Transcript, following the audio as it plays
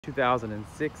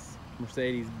2006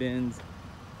 Mercedes-Benz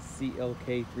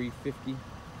CLK350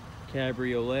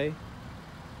 Cabriolet.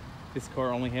 This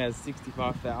car only has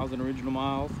 65,000 original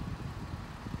miles.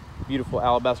 Beautiful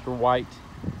alabaster white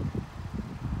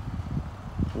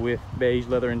with beige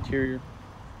leather interior.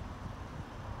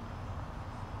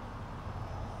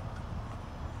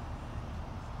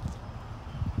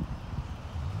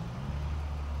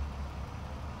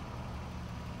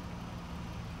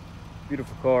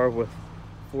 Beautiful car with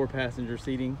 4-passenger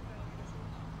seating.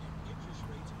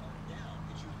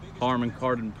 Harman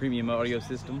Kardon premium audio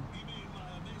system.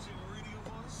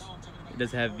 It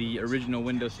does have the original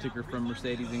window sticker from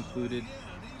Mercedes included.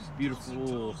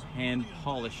 Beautiful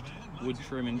hand-polished wood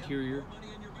trim interior,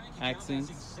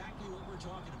 accents,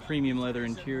 premium leather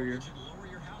interior,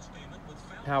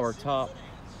 power top,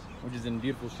 which is in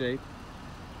beautiful shape.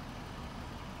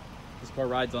 This car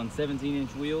rides on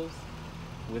 17-inch wheels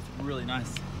with really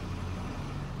nice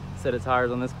set of tires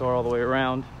on this car all the way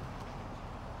around.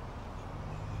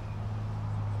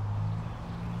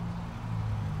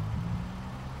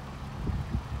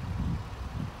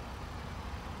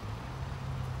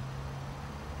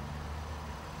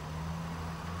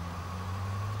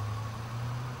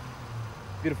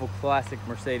 Beautiful classic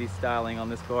Mercedes styling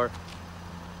on this car.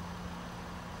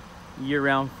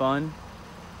 Year-round fun.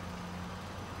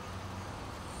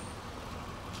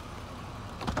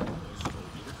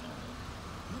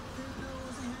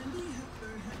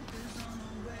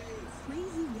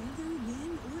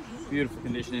 Beautiful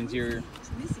condition interior.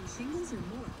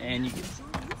 And you get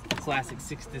classic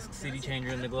 6-disc CD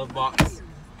changer in the glove box.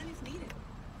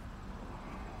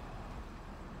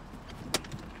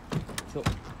 Tilt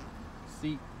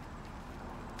seat.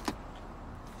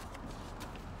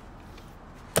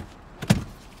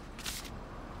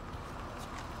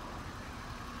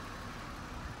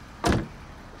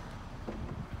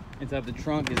 Inside the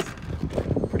trunk is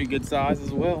pretty good size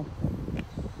as well.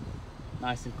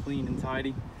 Nice and clean and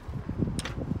tidy.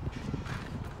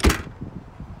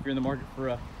 If you're in the market for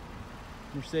a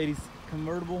Mercedes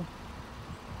convertible,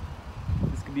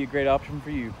 this could be a great option for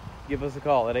you. Give us a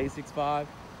call at 865-690-6533.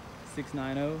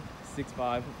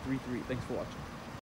 Thanks for watching.